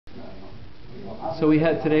So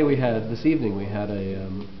this evening we had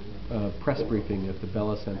a press briefing at the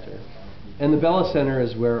Bella Center. And the Bella Center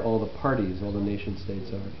is where all the parties, all the nation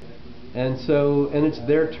states are. And it's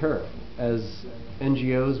their turf. As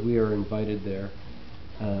NGOs, we are invited there.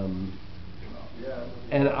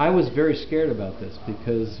 And I was very scared about this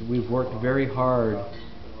because we've worked very hard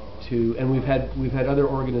and we've had other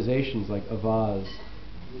organizations like Avaz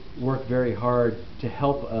work very hard to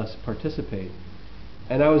help us participate.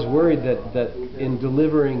 And I was worried that in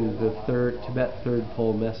delivering the Tibet Third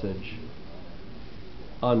Pole message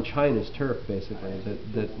on China's turf, basically,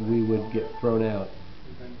 that we would get thrown out.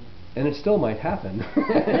 And it still might happen.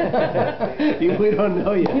 We don't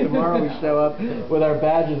know yet. Tomorrow we show up with our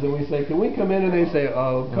badges and we say, "Can we come in?" And they say,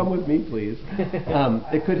 "Oh, come with me, please."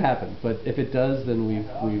 It could happen, but if it does, then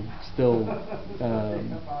we've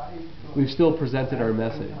still presented our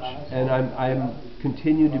message. And I'm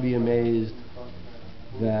continue to be amazed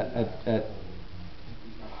that at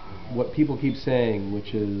what people keep saying,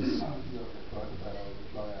 which is,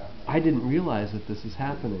 I didn't realize that this is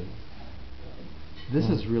happening. This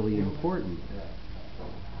is really important.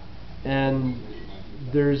 And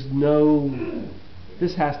this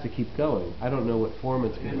has to keep going. I don't know what form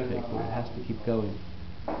it's going to take, but it has to keep going.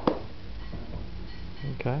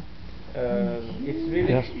 Okay. It's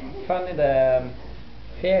really funny, the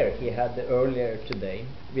fair he had earlier today.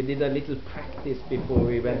 We did a little practice before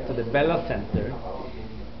we went to the Bella Center.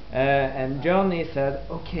 And Johnny said,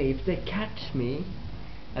 "Okay, if they catch me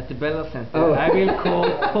at the Bella Center, I will call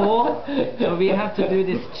Paul." So we have to do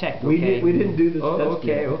this check. Okay? We didn't do this test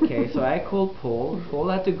yet. Okay. So I called Paul. Paul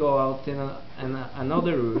had to go out in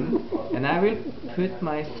another room, and I will put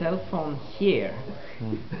my cell phone here.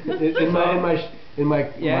 in my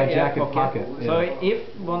jacket pocket. Yeah. So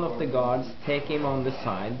if one of the guards take him on the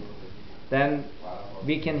side, then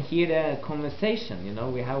we can hear the conversation. You know,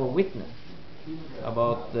 we have a witness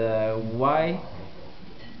about why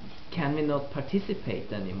can we not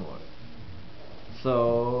participate anymore.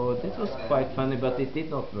 So that was quite funny, but it did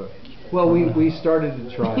not work. Well, we started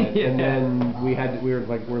to try it, Yeah. and then we were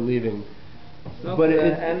like, we're leaving. It's not But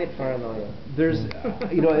any paranoia. There's,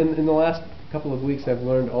 in the last couple of weeks, I've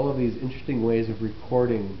learned all of these interesting ways of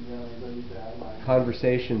recording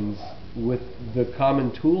conversations with the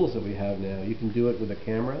common tools that we have now. You can do it with a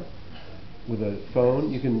camera, with a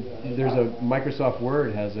phone. There's Microsoft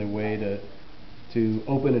Word has a way to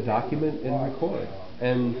open a document and record.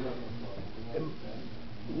 And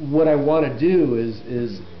what I want to do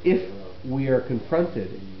is if we are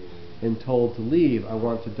confronted and told to leave, I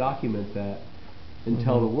want to document that and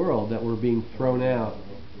tell the world that we're being thrown out,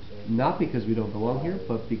 not because we don't belong here,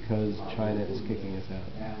 but because China is kicking us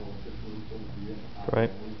out.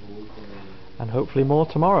 Great. And hopefully more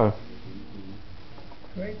tomorrow.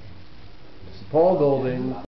 Great. Paul Golding.